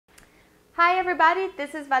Hi everybody,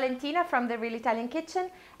 this is Valentina from the Real Italian Kitchen,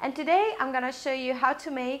 and today I'm going to show you how to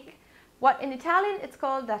make what in Italian it's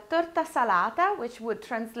called the torta salata, which would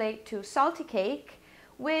translate to salty cake,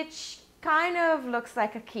 which kind of looks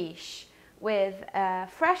like a quiche with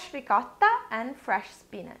fresh ricotta and fresh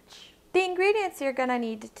spinach. The ingredients you're going to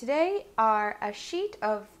need today are a sheet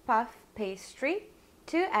of puff pastry,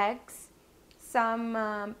 2 eggs,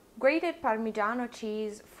 some grated parmigiano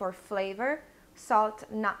cheese for flavor, salt,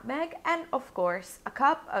 nutmeg, and of course a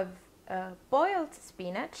cup of boiled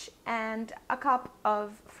spinach and a cup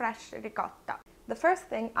of fresh ricotta. The first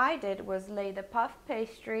thing I did was lay the puff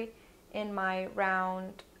pastry in my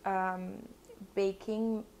round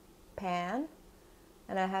baking pan,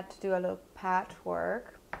 and I had to do a little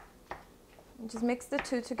patchwork. Just mix the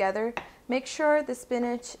two together. Make sure the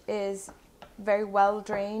spinach is very well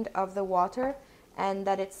drained of the water and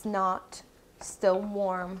that it's not still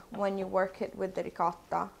warm when you work it with the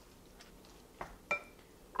ricotta.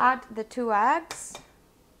 Add the 2 eggs.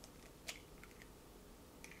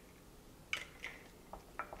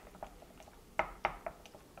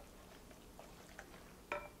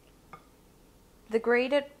 The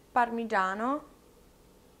grated parmigiano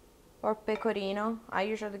or pecorino. I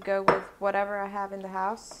usually go with whatever I have in the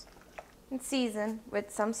house. And season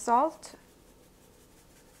with some salt.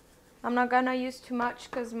 I'm not gonna use too much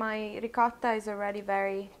because my ricotta is already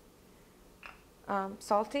very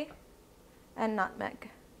salty, and nutmeg.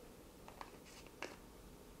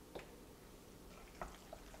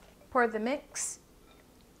 Pour the mix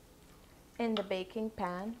in the baking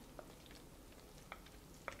pan.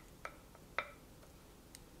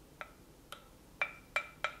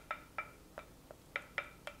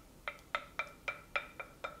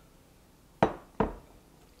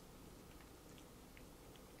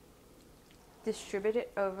 Distribute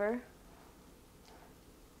it over.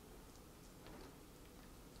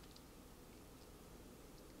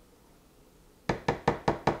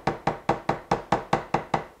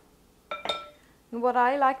 And what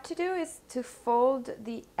I like to do is to fold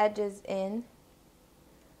the edges in.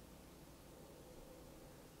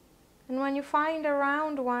 And when you find a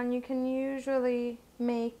round one, you can usually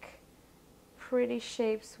make pretty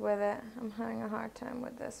shapes with it. I'm having a hard time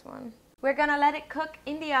with this one. We're gonna let it cook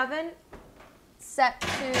in the oven set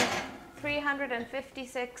to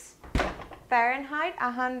 356 Fahrenheit,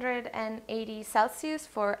 180 Celsius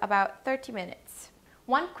for about 30 minutes.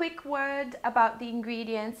 One quick word about the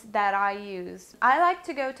ingredients that I use. I like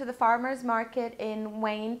to go to the farmer's market in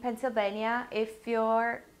Wayne, Pennsylvania. If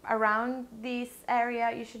you're around this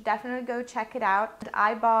area, you should definitely go check it out.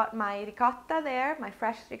 I bought my ricotta there, my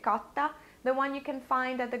fresh ricotta. The one you can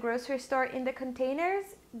find at the grocery store in the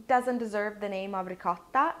containers doesn't deserve the name of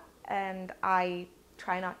ricotta, and I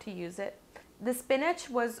try not to use it. The spinach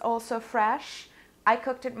was also fresh. I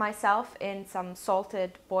cooked it myself in some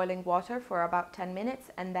salted boiling water for about 10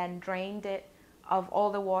 minutes and then drained it of all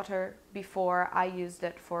the water before I used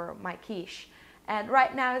it for my quiche. And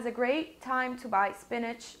right now is a great time to buy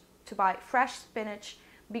spinach, to buy fresh spinach,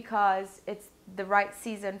 because it's the right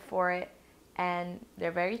season for it and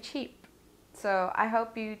they're very cheap. So I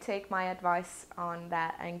hope you take my advice on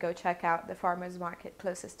that and go check out the farmer's market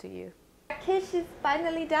closest to you. Our quiche is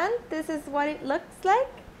finally done. This is what it looks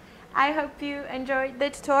like. I hope you enjoyed the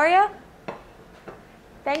tutorial.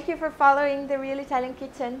 Thank you for following the Real Italian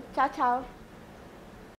Kitchen. Ciao ciao.